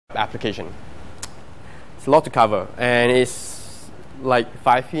application. It's a lot to cover, and it's like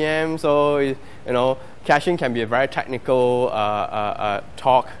 5 p.m. So caching can be a very technical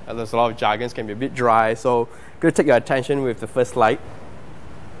talk. There's a lot of jargons, can be a bit dry. So, going to take your attention with the first slide.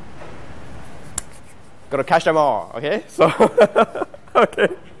 Got to cache them all. Okay, so okay,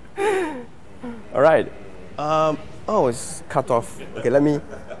 all right. Oh, it's cut off. Okay, let me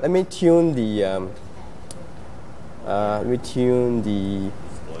tune the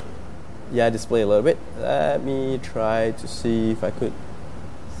display a little bit. Let me try to see if I could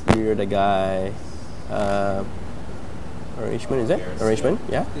hear the guy. Arrangement, is it? Arrangement,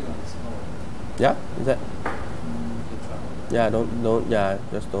 yeah. Yeah, is that? Yeah,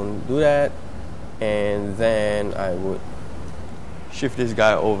 just don't do that. And then I would shift this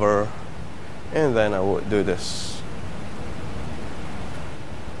guy over, and then I would do this.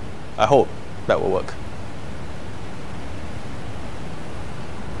 I hope that will work.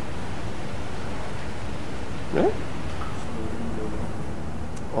 Really?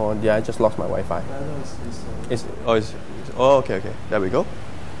 Oh, yeah, I just lost my Wi-Fi. Okay. There we go.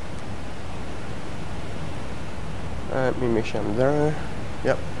 Let me make sure I'm there.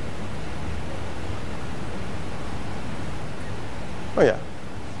 Yep. Oh yeah.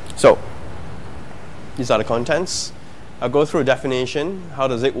 So, these are the contents. I'll go through a definition. How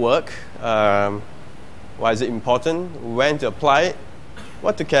does it work? Why is it important? When to apply it?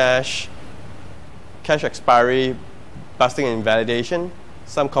 What to cache? Cache expiry, busting and invalidation,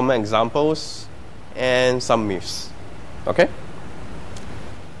 some common examples, and some myths. Okay?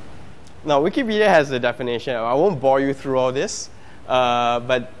 Now, Wikipedia has a definition. I won't bore you through all this,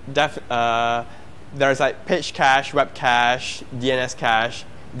 but there's like page cache, web cache, DNS cache,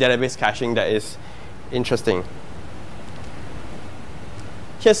 database caching that is interesting.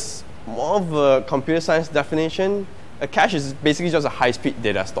 Here's more of a computer science definition. A cache is basically just a high-speed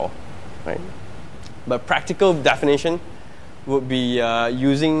data store, right? But practical definition would be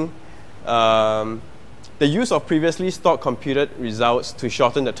using the use of previously stored computed results to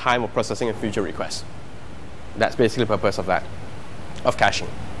shorten the time of processing a future request. That's basically the purpose of that, of caching.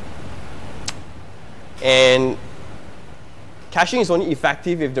 And caching is only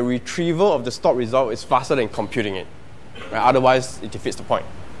effective if the retrieval of the stored result is faster than computing it. Right? Otherwise, it defeats the point.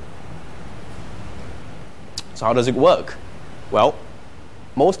 So how does it work? Well,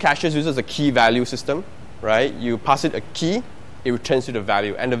 most caches uses a key value system, right? You pass it a key, it returns you the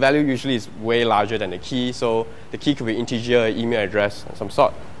value. And the value usually is way larger than the key. So the key could be integer, email address, of some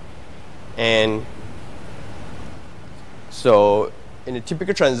sort. And so in a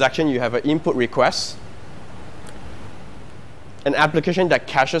typical transaction, you have an input request. An application that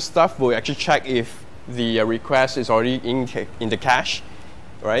caches stuff will actually check if the request is already in the cache,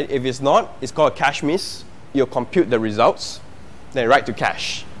 right? If it's not, it's called a cache miss. You'll compute the results, then write to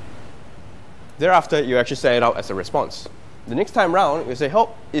cache. Thereafter, you actually set it out as a response. The next time round, you say,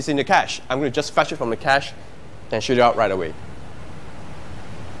 oh, it's in the cache. I'm going to just fetch it from the cache and shoot it out right away.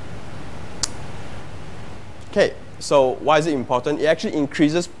 Okay, so why is it important? It actually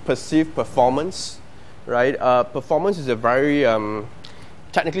increases perceived performance, right? Performance is a very,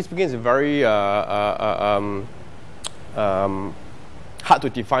 technically speaking, it's a very hard to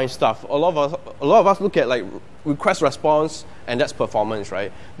define stuff. A lot of us look at like request response, and that's performance,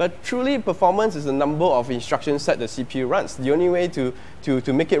 right? But truly, performance is the number of instructions set the CPU runs. The only way to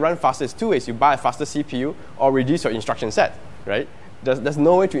make it run faster is two ways. You buy a faster CPU or reduce your instruction set, right? There's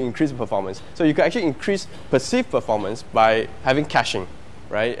no way to increase performance. So you can actually increase perceived performance by having caching,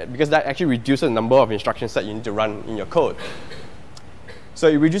 right? Because that actually reduces the number of instruction set you need to run in your code. So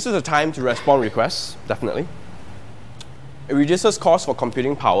it reduces the time to respond requests, definitely. It reduces cost for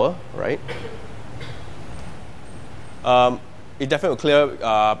computing power, right? It definitely will clear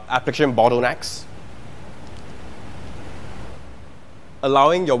application bottlenecks,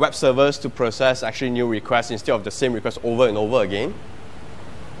 allowing your web servers to process actually new requests instead of the same request over and over again,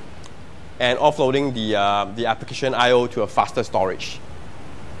 and offloading the application I/O to a faster storage.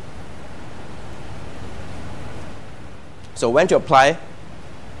 So when to apply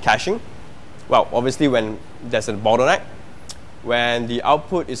caching? Well, obviously when there's a bottleneck, when the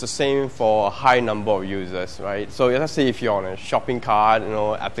output is the same for a high number of users, right? So let's say if you're on a shopping cart,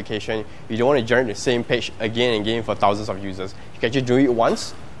 application, you don't want to generate the same page again and again for thousands of users. You can just do it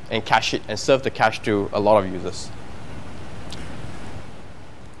once and cache it and serve the cache to a lot of users.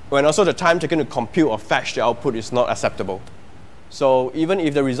 When also the time taken to compute or fetch the output is not acceptable. So even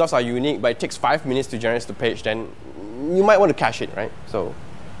if the results are unique, but it takes 5 minutes to generate the page, then you might want to cache it, right? So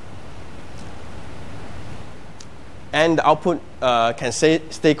And the output can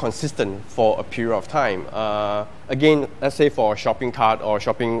stay consistent for a period of time. Again, let's say for a shopping cart or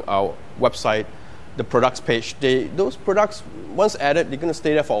shopping website, the products page, those products, once added, they're going to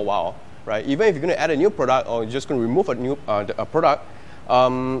stay there for a while, right? Even if you're going to add a new product or you're just going to remove a product,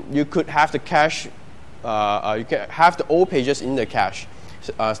 you could have the cache, you can have the old pages in the cache,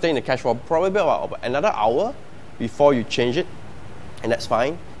 stay in the cache for probably about another hour before you change it, and that's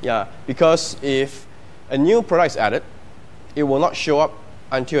fine. Yeah, because if a new product is added, it will not show up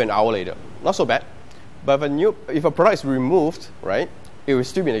until an hour later. Not so bad. But if a product is removed, right, it will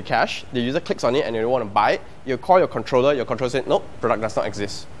still be in the cache. The user clicks on it and they want to buy it. You call your controller says, nope, product does not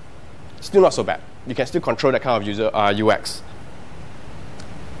exist. Still not so bad. You can still control that kind of user UX.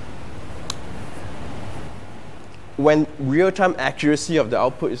 When real-time accuracy of the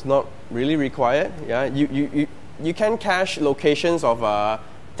output is not really required, yeah, you can cache locations of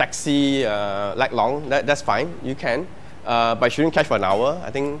taxi lag long. That's fine. You can, but you shouldn't cache for an hour.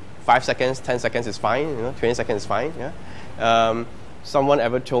 I think 5 seconds, 10 seconds is fine. 20 seconds is fine. Yeah. Someone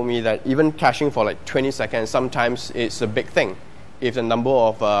ever told me that even caching for like 20 seconds, sometimes it's a big thing. If the number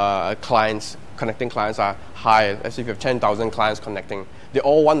of connecting clients are high, as if you have 10,000 clients connecting, they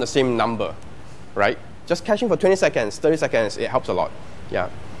all want the same number, right? Just caching for 20 seconds, 30 seconds, it helps a lot. Yeah.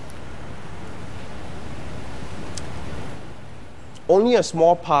 Only a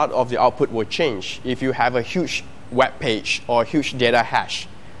small part of the output will change. If you have a huge web page or a huge data hash,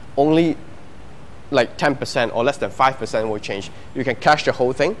 only like 10% or less than 5% will change. You can cache the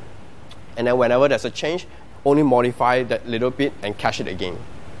whole thing, and then whenever there's a change, only modify that little bit and cache it again.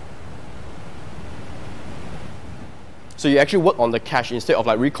 So you actually work on the cache instead of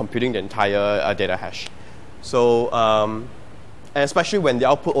like recomputing the entire data hash. So, and especially when the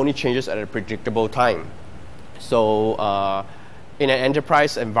output only changes at a predictable time. So in an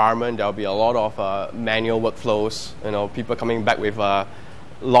enterprise environment, there'll be a lot of manual workflows. People coming back with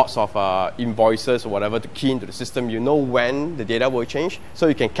lots of invoices or whatever to key into the system. You know when the data will change, so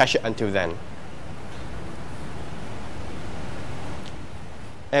you can cache it until then.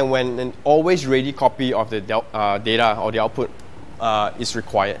 And when an always ready copy of the data or the output is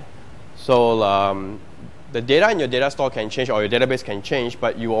required. So the data in your data store can change or your database can change,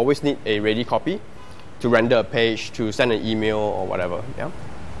 but you always need a ready copy to render a page, to send an email or whatever. Yeah.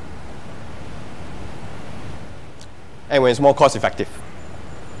 And when it's more cost effective.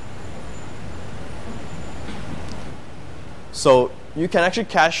 So you can actually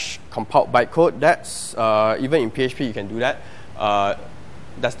cache compiled bytecode. That's even in PHP you can do that.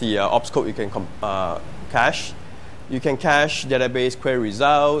 That's the ops code you can cache. You can cache database query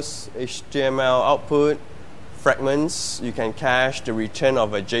results, HTML output, fragments. You can cache the return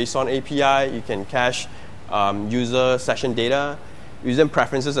of a JSON API. You can cache user session data, user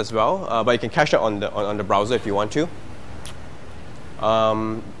preferences as well. But you can cache that on the browser if you want to.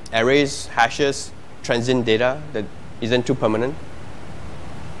 Arrays, hashes, transient data that isn't too permanent.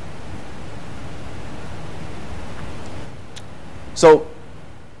 So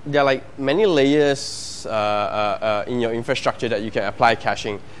there are like many layers in your infrastructure that you can apply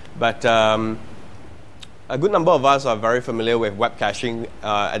caching, but a good number of us are very familiar with web caching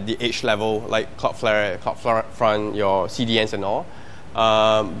at the edge level, like Cloudflare, CloudFront, your CDNs and all.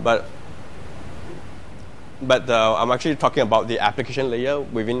 But I'm actually talking about the application layer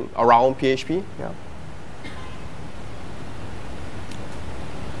around PHP. Yeah.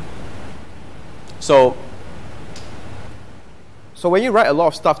 So when you write a lot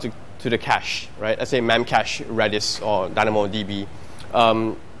of stuff to the cache, right? Let's say memcache, Redis, or DynamoDB.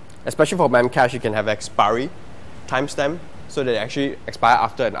 Especially for memcache, you can have expiry timestamp, so they actually expire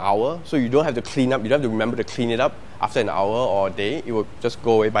after an hour. So you don't have to clean up. You don't have to remember to clean it up after an hour or a day. It will just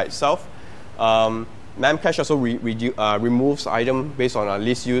go away by itself. Memcache also removes item based on a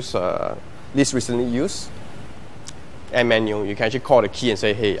least recently used. And manual, you can actually call the key and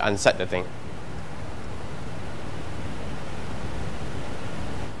say, hey, unset the thing.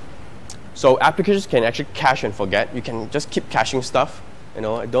 So applications can actually cache and forget. You can just keep caching stuff.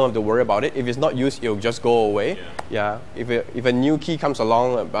 Don't have to worry about it. If it's not used, it'll just go away. Yeah. If a new key comes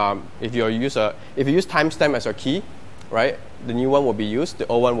along, if you use timestamp as your key, right? The new one will be used. The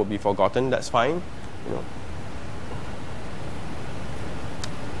old one will be forgotten. That's fine.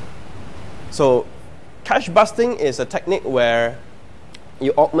 So cache busting is a technique where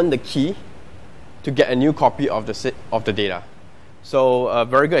you augment the key to get a new copy of the data. So a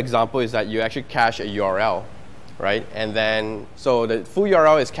very good example is that you actually cache a URL, right? And then, so the full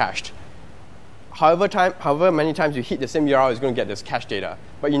URL is cached. However many times you hit the same URL, it's going to get this cache data.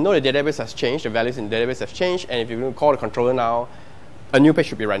 But you know the database has changed, the values in the database have changed, and if you're going to call the controller now, a new page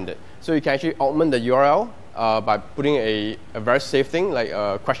should be rendered. So you can actually augment the URL by putting a very safe thing like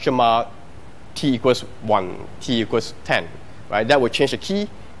a question mark, t equals 1, t equals 10, right? That will change the key,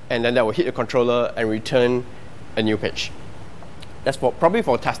 and then that will hit the controller and return a new page. That's probably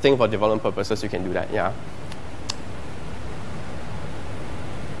for testing, for development purposes, you can do that, yeah.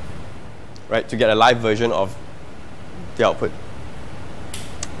 Right, to get a live version of the output.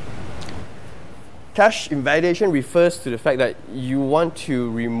 Cache invalidation refers to the fact that you want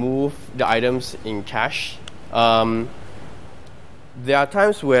to remove the items in cache. There are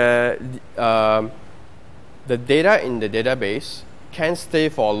times where the data in the database can stay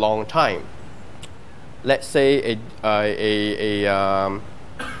for a long time. Let's say a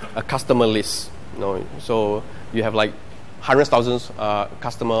customer list. So you have like hundreds, thousands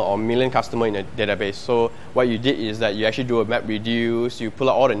customer or million customer in a database. So what you did is that you actually do a map reduce, you pull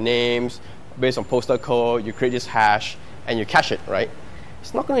out all the names based on postal code, you create this hash, and you cache it, right?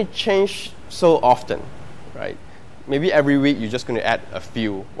 It's not going to change so often, right? Maybe every week you're just going to add a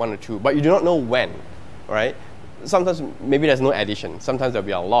few, 1 or 2, but you do not know when, right? Sometimes maybe there's no addition. Sometimes there'll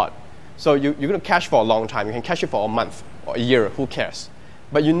be a lot. So you're going to cache for a long time. You can cache it for a month or a year, who cares?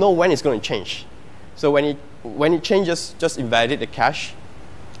 But you know when it's going to change. So when it changes, just invalidate the cache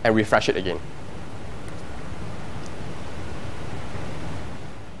and refresh it again.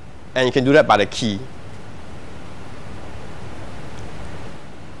 And you can do that by the key.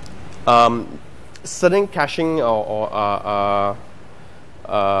 Certain caching or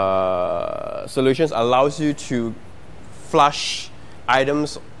solutions allows you to flush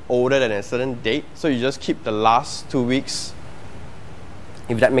items older than a certain date. So you just keep the last 2 weeks,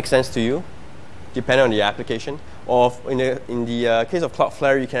 if that makes sense to you, depending on the application. Or in the case of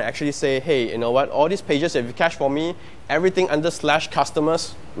Cloudflare, you can actually say, hey, you know what, all these pages that you cache for me, everything under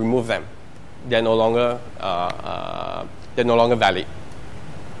 /customers, remove them. They're no longer valid.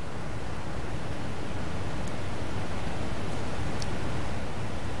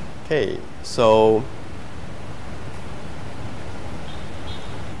 Okay, so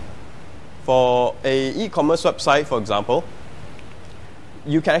for a e-commerce website, for example,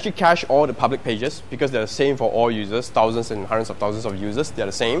 you can actually cache all the public pages because they're the same for all users, thousands and hundreds of thousands of users, they're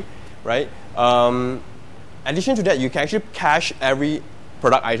the same, right? In addition to that, you can actually cache every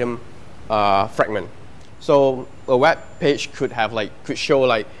product item fragment. So a web page could show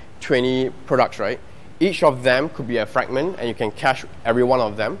like 20 products, right? Each of them could be a fragment, and you can cache every one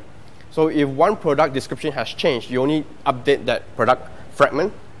of them. So if one product description has changed, you only update that product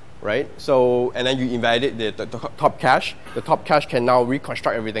fragment, right? So, and then you invalidate the top cache. The top cache can now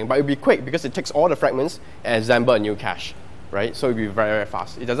reconstruct everything, but it'll be quick because it takes all the fragments and assemble a new cache, right? So it'll be very, very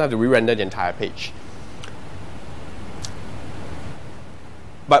fast. It doesn't have to re-render the entire page.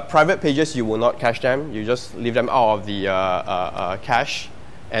 But private pages, you will not cache them. You just leave them out of the cache,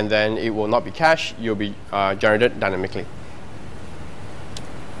 and then it will not be cached. You'll be generated dynamically.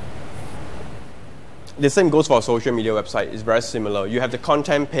 The same goes for a social media website. It's very similar. You have the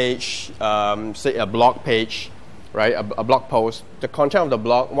content page, say a blog page, right? A blog post. The content of the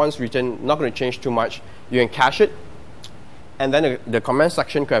blog, once written, not going to change too much. You can cache it, and then the comment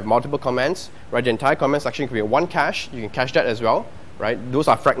section could have multiple comments, right? The entire comment section could be one cache. You can cache that as well, right? Those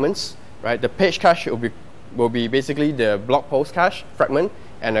are fragments, right? The page cache will be basically the blog post cache fragment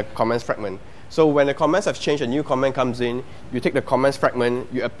and a comments fragment. So when the comments have changed, a new comment comes in. You take the comments fragment,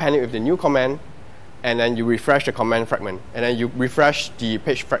 you append it with the new comment, and then you refresh the comment fragment, and then you refresh the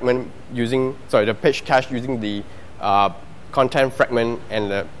page fragment the page cache using the content fragment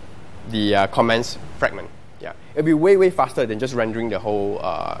and the comments fragment. Yeah, it'll be way, way faster than just rendering the whole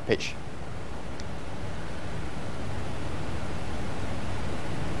page.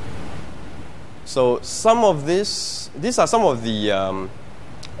 So some of these are some of the.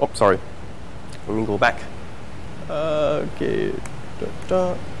 Sorry. Let me go back. Okay.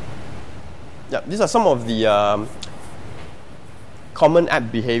 Yeah, these are some of the common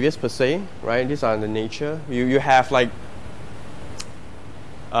app behaviors per se, right? These are the nature. You have like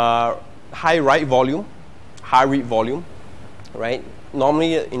high write volume, high read volume, right?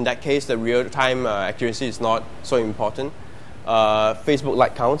 Normally in that case, the real-time accuracy is not so important. Facebook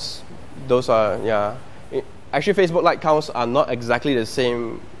like counts, those are, yeah. Actually, Facebook like counts are not exactly the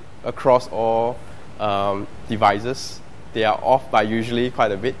same across all devices. They are off by usually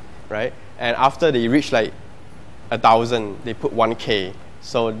quite a bit, right? And after they reach like 1,000, they put 1K.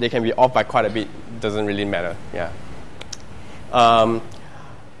 So they can be off by quite a bit. Doesn't really matter. Yeah.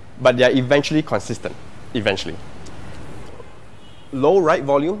 But they are eventually consistent. Eventually. Low write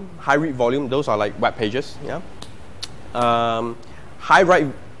volume, high read volume. Those are like web pages. Yeah. High write.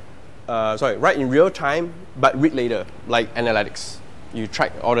 Write in real time, but read later, like analytics. You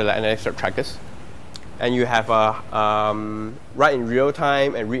track all the analytics trackers. and you have write in real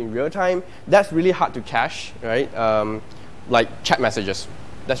time and read in real time, that's really hard to cache, right? Like chat messages,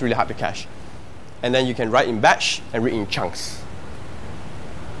 that's really hard to cache. And then you can write in batch and read in chunks.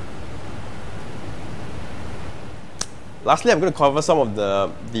 Lastly, I'm going to cover some of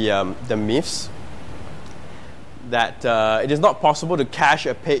the myths that it is not possible to cache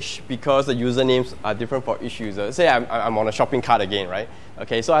a page because the usernames are different for each user. Say I'm on a shopping cart again, right?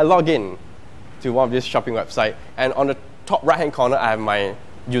 Okay, so I log in to one of these shopping website, and on the top right-hand corner, I have my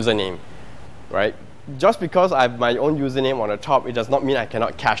username, right? Just because I have my own username on the top, it does not mean I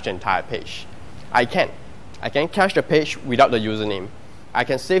cannot cache the entire page. I can cache the page without the username. I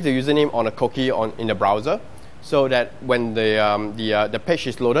can save the username on a cookie in the browser, so that when the page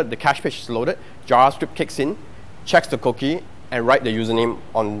is loaded, the cache page is loaded, JavaScript kicks in, checks the cookie, and write the username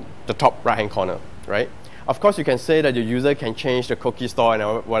on the top right-hand corner, right? Of course, you can say that the user can change the cookie store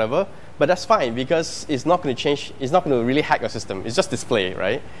and whatever, but that's fine because it's not going to change. It's not going to really hack your system. It's just display,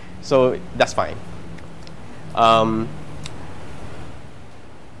 right? So that's fine.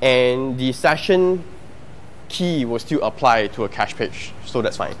 And the session key will still apply to a cache page, so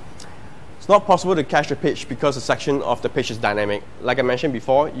that's fine. It's not possible to cache the page because the section of the page is dynamic. Like I mentioned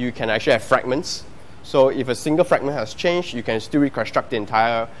before, you can actually have fragments. So if a single fragment has changed, you can still reconstruct the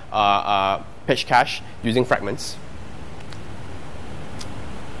entire page cache using fragments.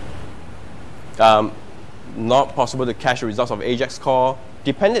 Not possible to cache the results of Ajax call.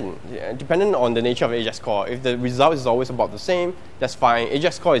 Dependent on the nature of Ajax call. If the result is always about the same, that's fine.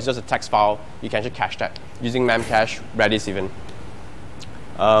 Ajax call is just a text file. You can just cache that using memcache, Redis even.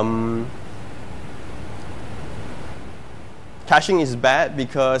 Caching is bad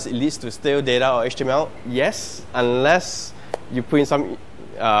because it leads to stale data or HTML. Yes, unless you put in some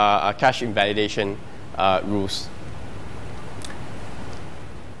cache invalidation rules.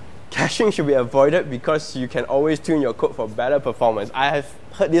 Caching should be avoided because you can always tune your code for better performance. I have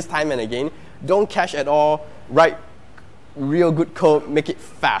heard this time and again. Don't cache at all. Write real good code. Make it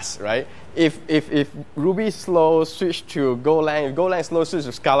fast, right? If Ruby is slow, switch to Golang. If Golang is slow, switch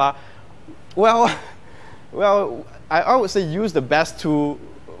to Scala. Well, I would say use the best tool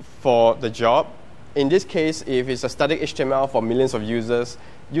for the job. In this case, if it's a static HTML for millions of users,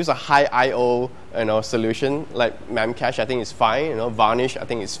 use a high I/O solution like memcache. I think is fine. Varnish. I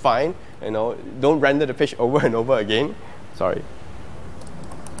think is fine. Don't render the page over and over again. Sorry.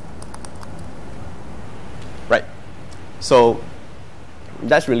 Right. So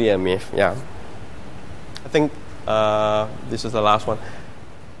that's really a myth. Yeah. I think this is the last one.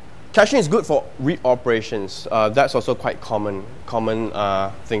 Caching is good for read operations. That's also quite common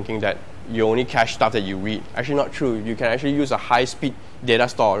thinking that you only cache stuff that you read. Actually, not true. You can actually use a high-speed data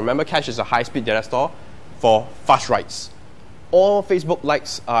store. Remember, cache is a high-speed data store for fast writes. All Facebook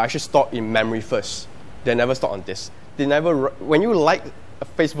likes are actually stored in memory first. They're never stored on disk. They never. When you like a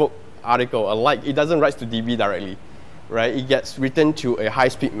Facebook article, it doesn't write to DB directly, right? It gets written to a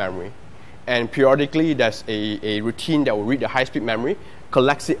high-speed memory, and periodically there's a routine that will read the high-speed memory,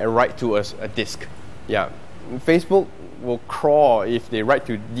 collects it, and write to a disk. Yeah, Facebook will crawl if they write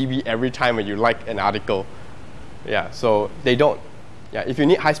to DB every time when you like an article. Yeah, so they don't. Yeah, if you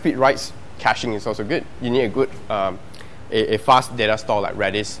need high-speed writes, caching is also good. You need a good, a fast data store like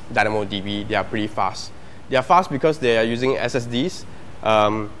Redis, DynamoDB. They are pretty fast. They are fast because they are using SSDs.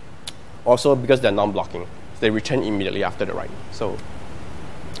 Also because they're non-blocking. They return immediately after the write. So,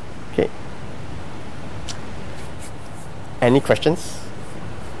 okay. Any questions?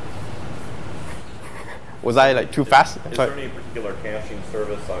 Was I too fast? Is there any particular caching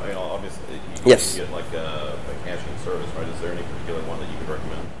service? I mean, obviously, you yes. get like a caching service, right? Is there any particular one that you could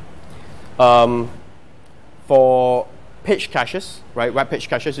recommend? For page caches, right? Web page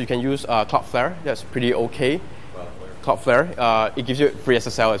caches, you can use Cloudflare. That's pretty okay. Cloudflare. It gives you free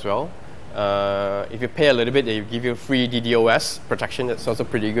SSL as well. If you pay a little bit, they give you free DDoS protection. That's also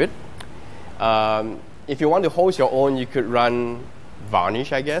pretty good. If you want to host your own, you could run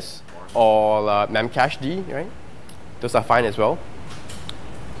Varnish, I guess, or memcached, right? Those are fine as well.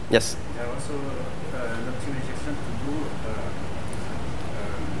 Yes? There are also an optimization to do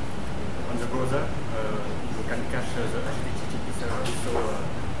on the browser. You can cache the HTTP server,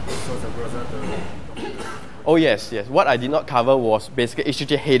 so the browser. Oh yes. What I did not cover was basically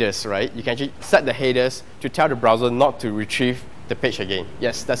HTTP headers, right? You can actually set the headers to tell the browser not to retrieve the page again.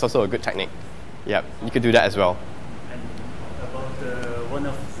 Yes, that's also a good technique. Yeah, you could do that as well. And about one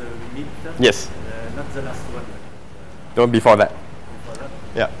of the myths. Yes. Not the last one. The one before that. Before that.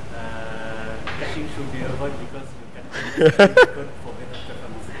 Yeah. Caching should be avoided because you can code for better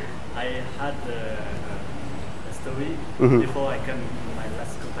performance. I had a story before I came to my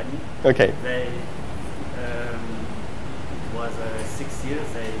last company. Okay. It was 6 years.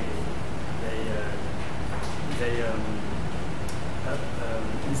 They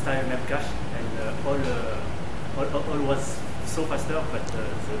installed Memcache, and all was so faster, but the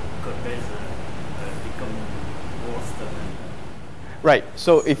code base become worse. Right.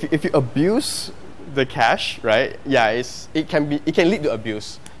 So if you abuse the cache, right? Yeah, it can lead to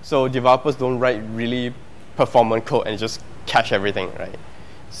abuse. So developers don't write really performant code and just cache everything, right?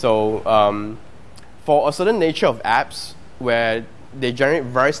 So for a certain nature of apps where they generate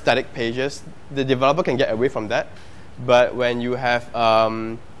very static pages, the developer can get away from that. But when you have,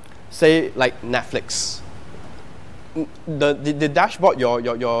 say, like Netflix, the dashboard,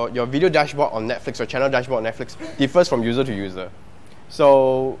 your video dashboard on Netflix or channel dashboard on Netflix differs from user to user.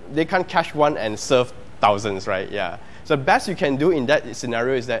 So they can't cache one and serve thousands, right? Yeah. So the best you can do in that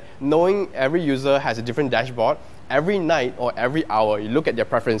scenario is that knowing every user has a different dashboard, every night or every hour, you look at their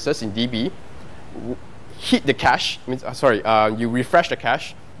preferences in DB, hit the cache, you refresh the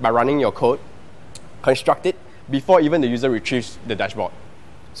cache by running your code, construct it before even the user retrieves the dashboard.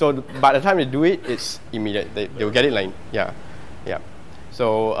 So by the time they do it, it's immediate. They will get it like, yeah.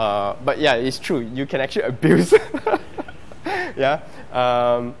 So, but yeah, it's true. You can actually abuse. Yeah.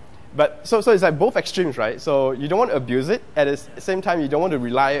 But so it's like both extremes, right? So you don't want to abuse it. At the same time, you don't want to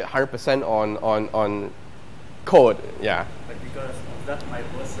rely 100% on code. Yeah. But because of that, my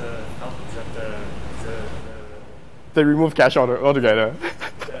boss thought that they remove cache altogether.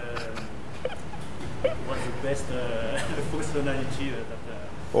 was the best functionality.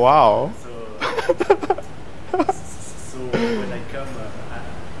 Wow. So when I come,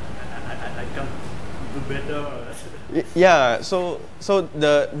 I can do better. Yeah. So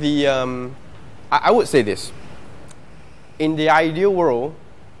I would say this. In the ideal world,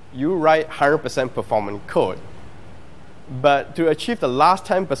 you write 100% performant code. But to achieve the last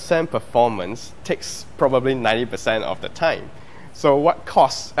 10% performance takes probably 90% of the time. So what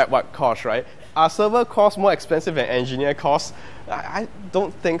costs at what cost, right? Are server costs more expensive than engineer costs? I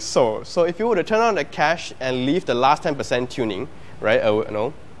don't think so. So if you were to turn on the cache and leave the last 10% tuning, right,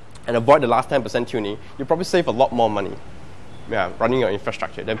 and avoid the last 10% tuning, you probably save a lot more money, running your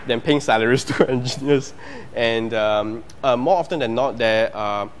infrastructure than paying salaries to engineers. And more often than not, there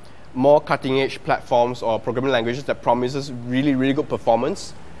are more cutting-edge platforms or programming languages that promises really, really good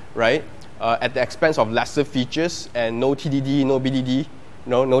performance, right, at the expense of lesser features and no TDD, no BDD,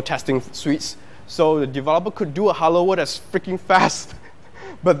 no testing suites. So the developer could do a hello world that's freaking fast.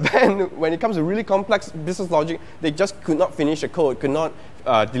 But then when it comes to really complex business logic, they just could not finish the code, could not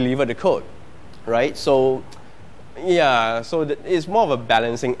deliver the code, right? So yeah, so it's more of a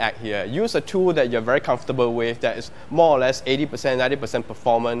balancing act here. Use a tool that you're very comfortable with that is more or less 80%, 90%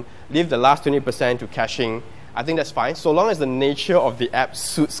 performant. Leave the last 20% to caching. I think that's fine, so long as the nature of the app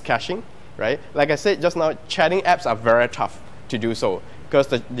suits caching, right? Like I said just now, chatting apps are very tough to do so because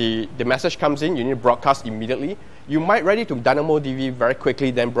the message comes in, you need to broadcast immediately. You might ready to DynamoDB very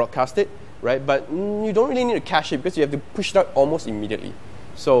quickly, then broadcast it, right? But you don't really need to cache it because you have to push it out almost immediately.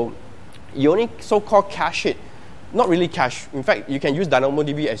 So you only so-called cache it. Not really cache. In fact, you can use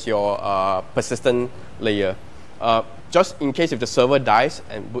DynamoDB as your persistent layer, just in case if the server dies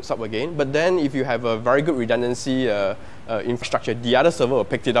and boots up again. But then if you have a very good redundancy infrastructure, the other server will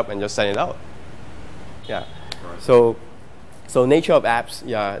pick it up and just send it out. Yeah. Right. So nature of apps,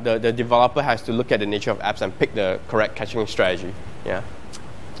 yeah, the developer has to look at the nature of apps and pick the correct caching strategy. Yeah.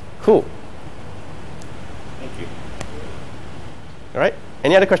 Cool. Thank you. All right.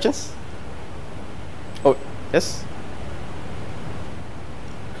 Any other questions? Oh, yes?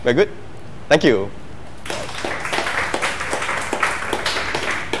 Very good. Thank you.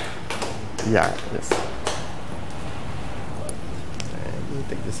 Yeah, yes. Let me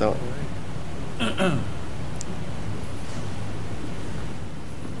take this out.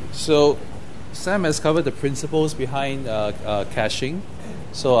 So Sam has covered the principles behind caching.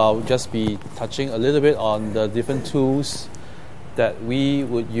 So I'll just be touching a little bit on the different tools that we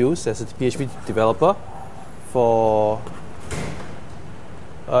would use as a PHP developer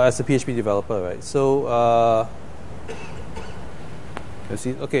right? So let's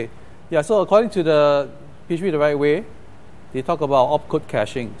see. Okay, yeah. So according to the PHP the right way, they talk about opcode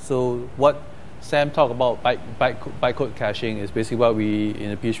caching. So what Sam talked about bytecode caching is basically what we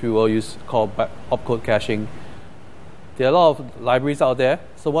in the PHP world use called opcode caching. There are a lot of libraries out there.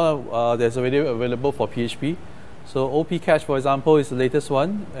 So there's already available for PHP. So opcache, for example, is the latest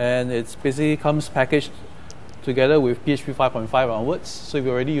one, and it's basically comes packaged together with PHP 5.5 onwards. So if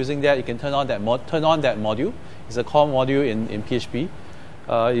you're already using that, you can turn on that module. It's a core module in PHP.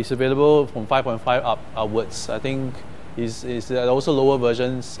 It's available from 5.5 upwards. I think is also lower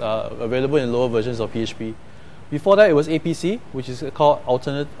versions available in lower versions of PHP. Before that, it was APC, which is called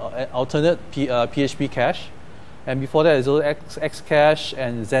alternate PHP cache, and before that, there's also Xcache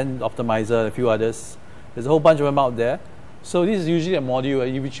and Zen Optimizer and a few others. There's a whole bunch of them out there. So this is usually a module.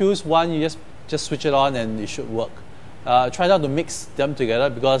 If you choose one, you just switch it on and it should work. Try not to mix them together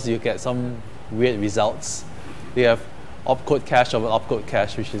because you get some weird results. They have opcode cache of an opcode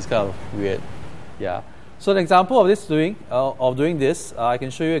cache, which is kind of weird. Yeah. So the example of doing this, I can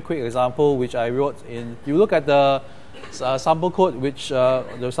show you a quick example which I wrote in. You look at the sample code,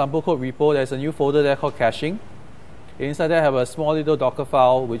 the sample code repo. There's a new folder there called caching. Inside there, I have a small little Docker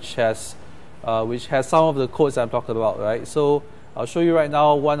file which has some of the codes I'm talking about, right? So I'll show you right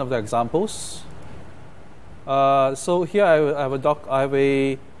now one of the examples. So here I have a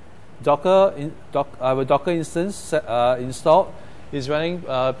Docker instance installed. It's running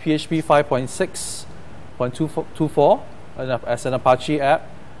PHP 5.6.24 as an Apache app,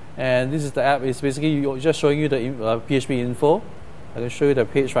 and this is the app. It's basically just showing you the PHP info. I can show you the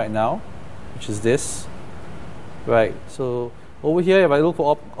page right now, which is this. Right. So over here, if I look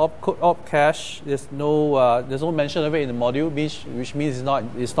for op cache, there's no mention of it in the module, which means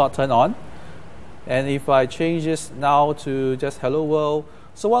it's not turned on. And if I change this now to just hello world,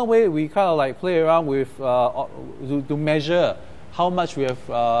 so one way we kind of like play around with to measure how much we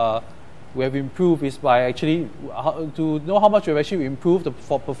have improved is by actually to know how much we've actually improved the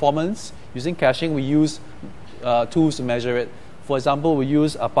performance using caching. We use tools to measure it. For example, we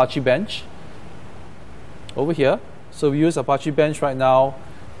use Apache Bench over here. So we use Apache Bench right now.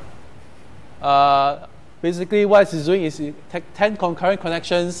 Basically, what it's doing is it takes 10 concurrent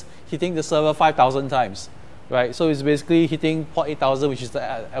connections, hitting the server 5,000 times, right? So it's basically hitting port 8000, which is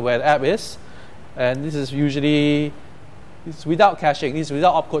where the app is, and this is usually it's without caching. It's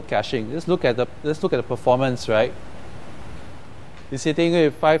without opcode caching. Let's look at the performance, right? It's hitting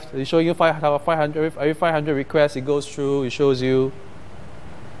with it's showing you 500 every 500 requests. It goes through. It shows you.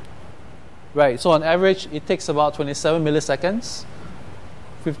 Right, so on average, it takes about 27 milliseconds.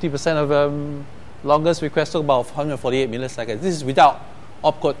 50% of them, longest request took about 148 milliseconds. This is without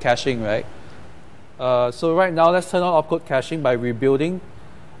opcode caching, right? So right now, let's turn on opcode caching by rebuilding.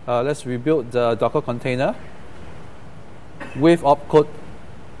 Let's rebuild the Docker container with opcode,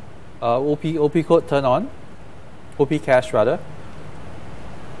 OP code turn on, OP cache rather.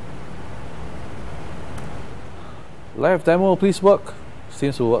 Live demo, please work.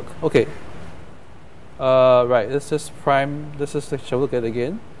 Seems to work. Okay. Right, let's just take a look at it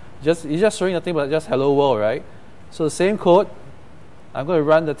again. It's just showing nothing but just hello world, right? So the same code, I'm going to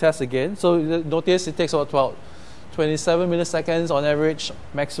run the test again. So notice it takes about 27 milliseconds on average,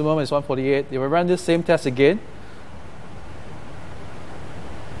 maximum is 148. If I run this same test again,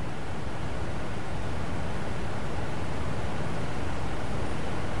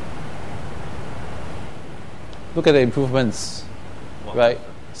 look at the improvements, right?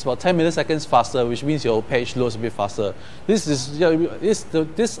 It's about 10 milliseconds faster, which means your page loads a bit faster. This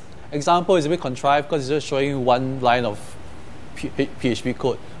example is a bit contrived because it's just showing you one line of PHP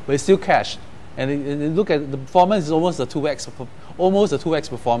code, but it's still cached. And look at the performance is almost the 2x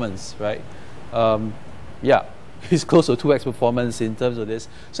performance, right? Yeah, it's close to 2x performance in terms of this.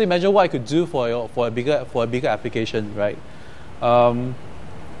 So imagine what I could do for a bigger application, right?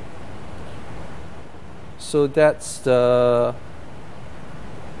 So that's the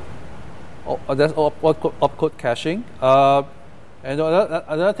that's opcode caching. And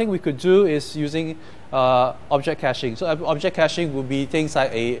another thing we could do is using object caching. So object caching would be things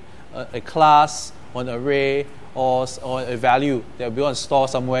like a class or an array or a value that we want to store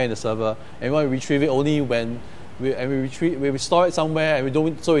somewhere in the server, and we want to retrieve it only when we store it somewhere, and we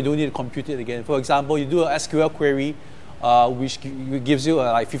don't need to compute it again. For example, you do an SQL query, which gives you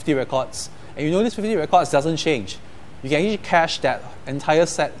like 50 records, and you notice 50 records doesn't change. You can actually cache that entire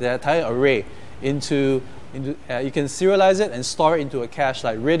set, the entire array into you can serialize it and store it into a cache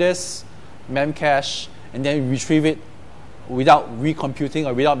like Redis, memcache, and then retrieve it without recomputing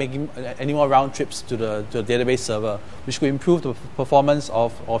or without making any more round trips to the database server, which could improve the performance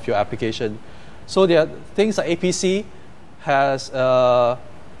of your application. So there are things like APC has an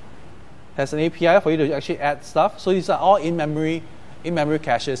API for you to actually add stuff. So these are all in-memory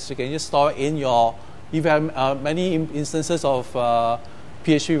caches. You can just store in your. If you have many instances of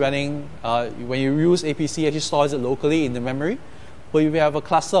PHP running, when you use APC, it actually stores it locally in the memory. But if you have a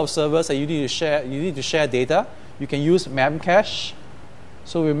cluster of servers that you need to share data, you can use memcache.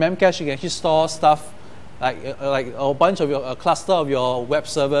 So with memcache, you can actually store stuff like a bunch of a cluster of your web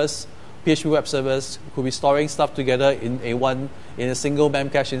servers, PHP web servers could be storing stuff together in a single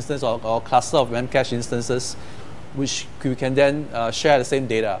memcache instance or cluster of memcache instances. which we can then share the same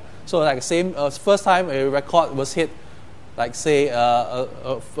data. So like first time a record was hit, like say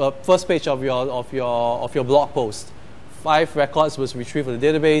first page of your blog post, 5 records was retrieved from the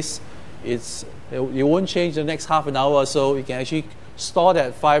database. It won't change the next half an hour or so. You can actually store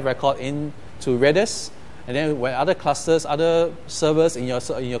that 5 record into Redis, and then when other clusters, other servers in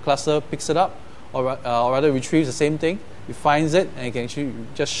your cluster picks it up, or rather retrieves the same thing, it finds it, and you can actually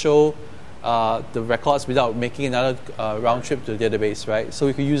just show the records without making another round trip to the database, right? So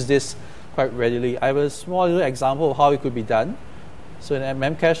we could use this quite readily. I have a small little example of how it could be done. So in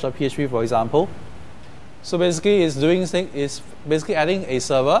memcache.php, for example, so basically it's basically adding a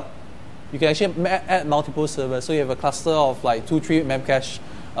server. You can actually add multiple servers. So you have a cluster of like 2-3 memcache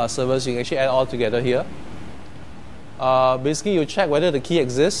servers. You can actually add all together here. Basically, you check whether the key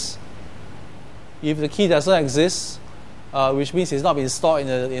exists. If the key doesn't exist, which means it's not been stored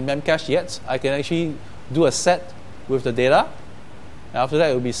in memcache yet, I can actually do a set with the data. And after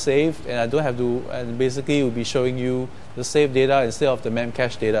that, it will be saved, and I don't have to. And basically, it will be showing you the saved data instead of the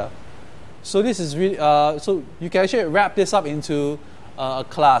memcache data. So this is really so you can actually wrap this up into a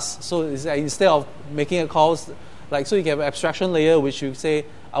class. So instead of making a call, like so, you can have an abstraction layer which you say,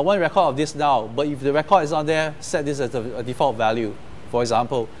 I want a record of this now, but if the record is not there, set this as a default value, for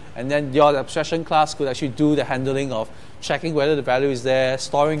example. And then your abstraction class could actually do the handling of checking whether the value is there,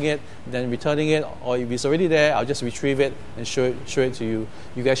 storing it, then returning it, or if it's already there, I'll just retrieve it and show it to you.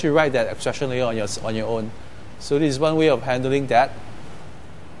 You can actually write that abstraction layer on your own. So this is one way of handling that.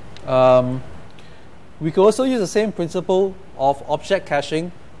 We could also use the same principle of object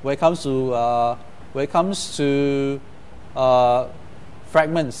caching when it comes to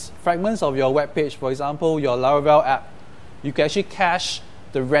fragments of your web page. For example, your Laravel app, you can actually cache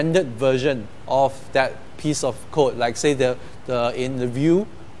the rendered version of that piece of code. Like say in the view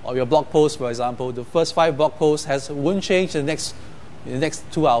of your blog post, for example, the first 5 blog posts won't change in the next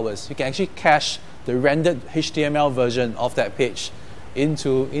 2 hours. You can actually cache the rendered HTML version of that page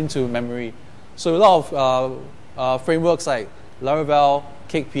into memory. So a lot of frameworks like Laravel,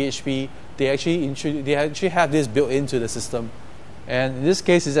 Cake PHP, they actually have this built into the system. And in this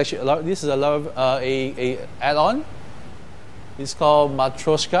case, this is a add-on. It's called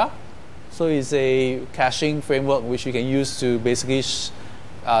Matroshka. So it's a caching framework which you can use to basically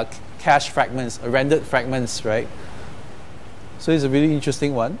cache fragments, rendered fragments, right? So it's a really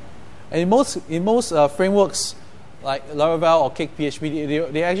interesting one. And in most frameworks like Laravel or Cake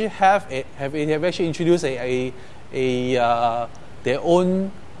PHP, they actually have actually introduced their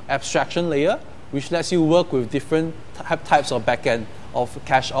own abstraction layer, which lets you work with different types of backend of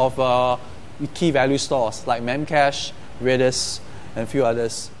cache of key value stores like Memcache, Redis, and a few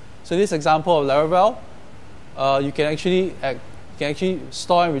others. So this example of Laravel, you can actually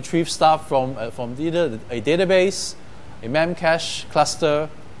store and retrieve stuff from either a database, a Memcache cluster,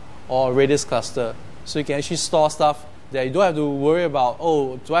 or a Redis cluster. So you can actually store stuff that you don't have to worry about,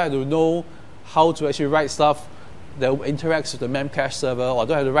 oh, do I have to know how to actually write stuff that interacts with the Memcache server, or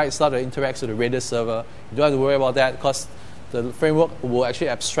do I have to write stuff that interacts with the Redis server? You don't have to worry about that because the framework will actually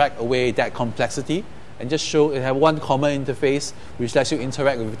abstract away that complexity and just have one common interface which lets you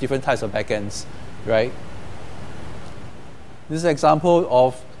interact with different types of backends, right? This is an example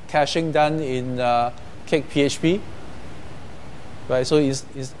of caching done in Cake PHP. Right, so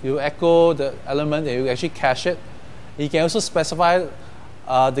you echo the element and you actually cache it. You can also specify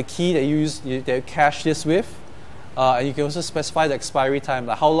the key that you cache this with, and you can also specify the expiry time,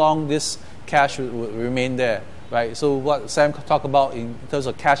 like how long this cache will remain there. Right. So what Sam talked about in terms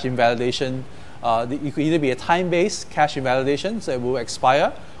of cache invalidation, it could either be a time-based cache invalidation, so it will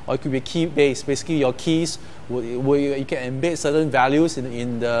expire, or it could be key-based. Basically, your keys you can embed certain values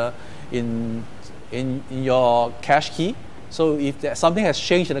in your cache key. So if something has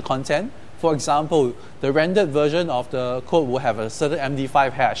changed in the content, for example, the rendered version of the code will have a certain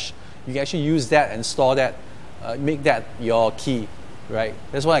MD5 hash. You can actually use that and store that, make that your key, right?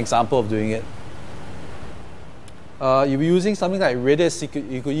 That's one example of doing it. If you're using something like Redis,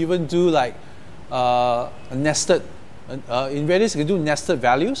 you could even do like nested. In Redis, you can do nested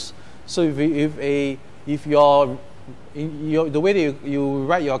values. So the way that you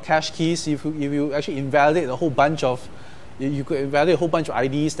write your cache keys, if you actually invalidate a whole bunch of you could invalidate a whole bunch of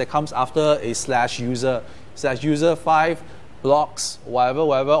IDs that comes after a /user 5 blocks, whatever,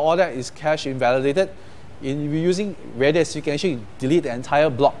 all that is cache invalidated. If you're using Redis, you can actually delete the entire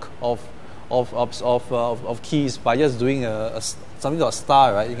block of keys by just doing something called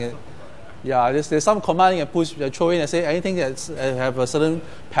star, right? You can, there's some command you can push, throw in and say anything that have a certain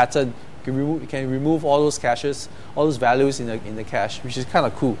pattern. You can remove all those caches, all those values in the cache, which is kind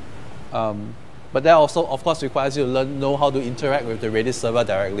of cool. But that also, of course, requires you to know how to interact with the Redis server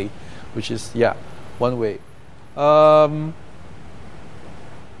directly, which is, yeah, one way.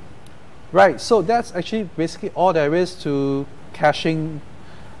 Right, so that's actually basically all there is to caching.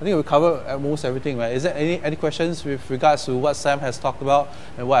 I think we covered almost everything, right? Is there any questions with regards to what Sam has talked about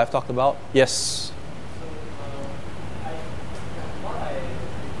and what I've talked about? Yes. What I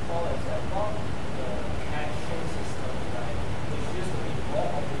recall is that one of the caching system, right, which used to be more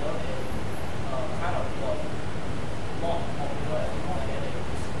popular and kind of got more popular and more getting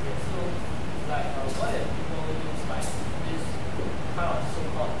disappeared. So, like, what if people use like this kind of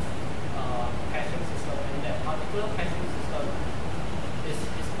so-called caching system, and that particular caching system is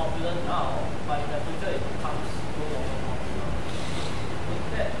popular now, but in the future it becomes no longer popular? Would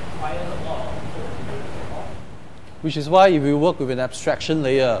that require a lot of code to do it? Which is why if you work with an abstraction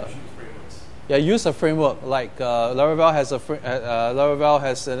layer, yeah, use a framework like Laravel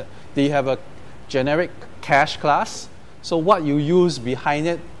has they have a generic cache class. So what you use behind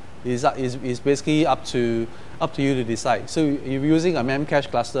it is basically up to you to decide. So if you're using a memcache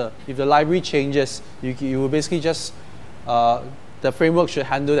cluster, if the library changes, you will basically just the framework should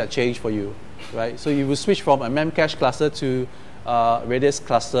handle that change for you, right? So you will switch from a memcache cluster to Redis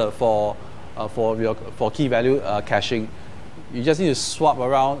cluster for key value caching. You just need to swap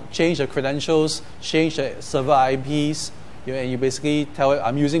around, change the credentials, change the server IPs, and you basically tell it,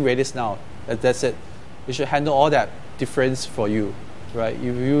 I'm using Redis now. That's it. It should handle all that difference for you, right?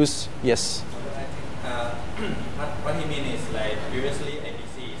 You use, yes. I think what he means is like previously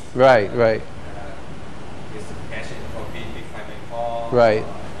APCs. Right. Is caching from PHP 5.4. Right.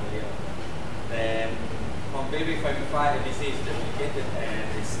 Then from PHP 5.5, APC is duplicated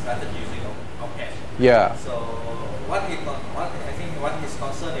and it started using cache. Yeah. So what his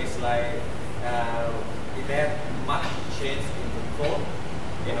concern is like if there much change in the code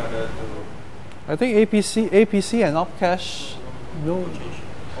in order to. I think APC and opcache, no.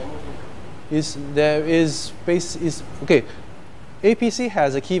 Okay. APC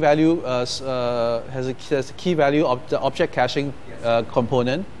has a key value has a key value of the object caching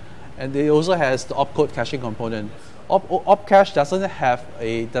component, and it also has the opcode caching component. Opcache does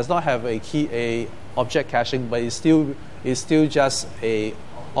not have a object caching, but it's still just a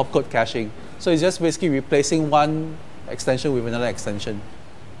opcode caching. So it's just basically replacing one extension with another extension.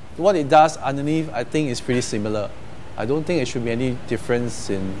 What it does underneath, I think, is pretty similar. I don't think it should be any difference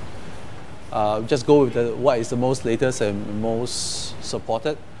in. Just go with what is the most latest and most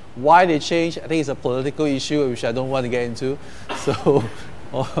supported. Why they change, I think it's a political issue which I don't want to get into. So,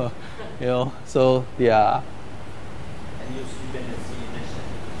 so yeah. And use dependency injection.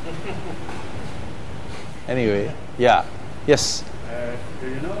 Anyway, yeah. Yes. Do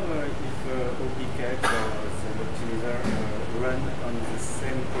you know if OPCAche or the optimizer run on the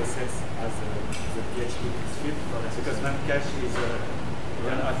same process as the PHP script? Because memcache is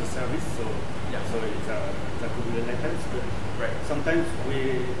run as a service, so that could be a latency. But sometimes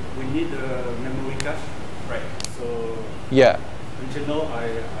we need a memory cache. Right. So yeah. Until now, I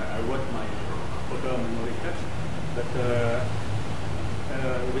wrote my proper memory cache, but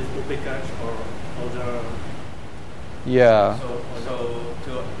with OPCAche or other. Yeah.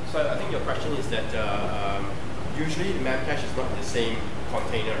 So I think your question is that usually the memcache is not in the same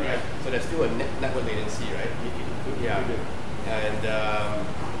container, right? So there's still a network latency, right? Yeah. And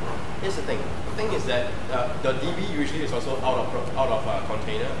here's the thing. The thing is that the DB usually is also out of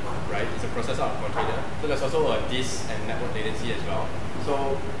container, right? It's a process out of container. So there's also a disk and network latency as well.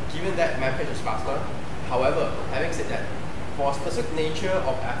 So given that memcache is faster, however, having said that, for a specific nature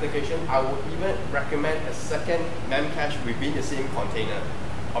of application, I would even recommend a second memcache within the same container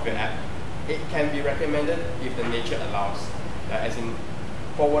of your app. It can be recommended if the nature allows. As in,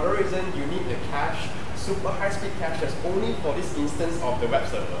 for whatever reason, you need the cache, super high-speed cache that's only for this instance of the web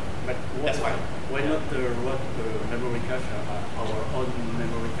server. But that's fine. Why not write the memory cache, our own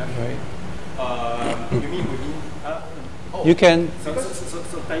memory cache? Right. You mean within? You can.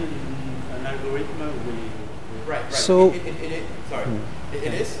 Sometimes in an algorithm we. Right. So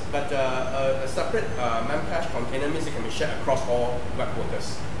it is, but a separate memcache container means it can be shared across all web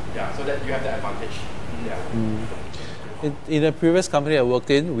workers. Yeah, so that you have that advantage. Yeah. In the previous company I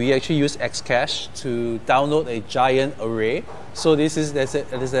worked in, we actually used Xcache to download a giant array. So there's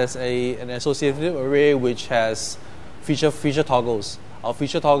an associative array which has feature toggles. Our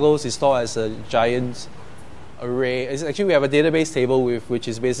feature toggles is stored as a giant array. Actually, we have a database table which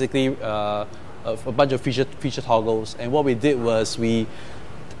is basically a bunch of feature toggles. And what we did was we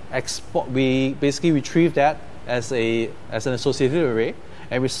basically retrieved that as an associative array,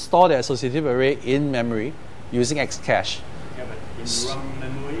 and we store the associative array in memory using Xcache. Yeah, but in RAM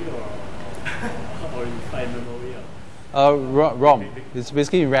memory or? or you find memory? ROM. It's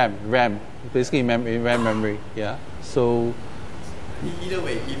basically RAM. Basically RAM memory. Yeah. So. Either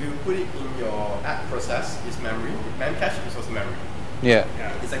way, if you put it in your app process, it's memory. Mem cache is also memory. Yeah.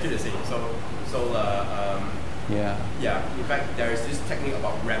 It's actually the same. Yeah. In fact, there is this technique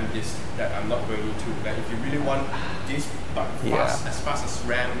about RAM disk that I'm not going into. That if you really want disk but fast, as fast as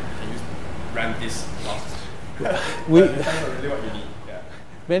RAM, you can use RAM disk fast. Depends on really what you need. Yeah.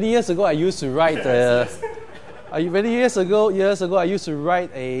 Many years ago, I used to write. Many years ago, I used to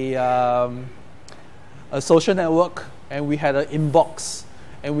write a social network, and we had an inbox,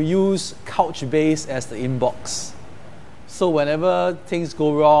 and we use Couchbase as the inbox. So whenever things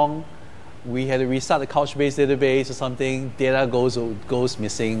go wrong, we had to restart the Couchbase database or something. Data goes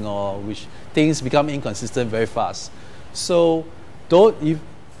missing, or which things become inconsistent very fast. So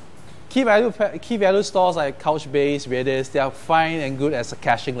key value stores like Couchbase, Redis, they are fine and good as a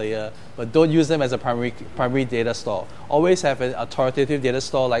caching layer, but don't use them as a primary data store. Always have an authoritative data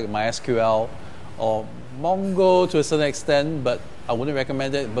store like MySQL or Mongo to a certain extent, but I wouldn't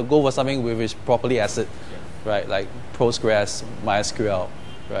recommend it. But go for something which is properly ACID, right? Like Postgres, MySQL,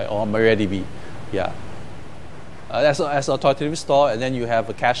 right, or MariaDB. Yeah. As an authoritative store, and then you have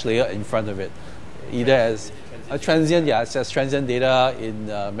a cache layer in front of it, either as a transient, it says transient data in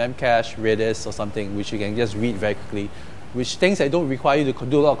Memcache, Redis, or something, which you can just read very quickly, which things that don't require you to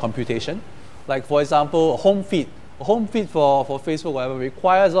do a lot of computation. Like, for example, a home feed for Facebook, whatever,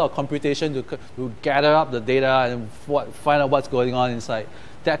 requires a lot of computation to gather up the data and find out what's going on inside.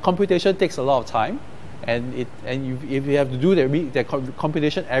 That computation takes a lot of time, and if you have to do that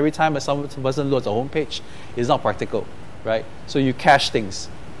computation every time some person loads a home page, it's not practical, right? So you cache things,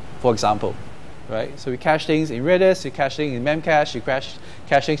 for example. Right? So we cache things in Redis, you cache things in Memcache, you cache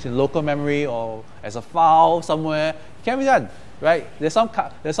things in local memory or as a file somewhere. It can be done, right? There's some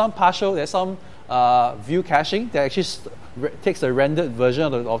view caching that actually takes the rendered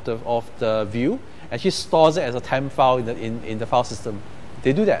version of the view and actually stores it as a temp file in the file system.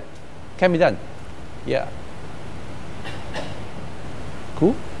 They do that. Can be done. Yeah.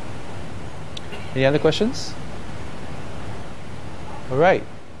 Cool. Any other questions? All right.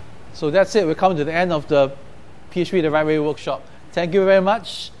 So that's it. We're coming to the end of the PHP the Right Way workshop. Thank you very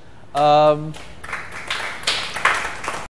much.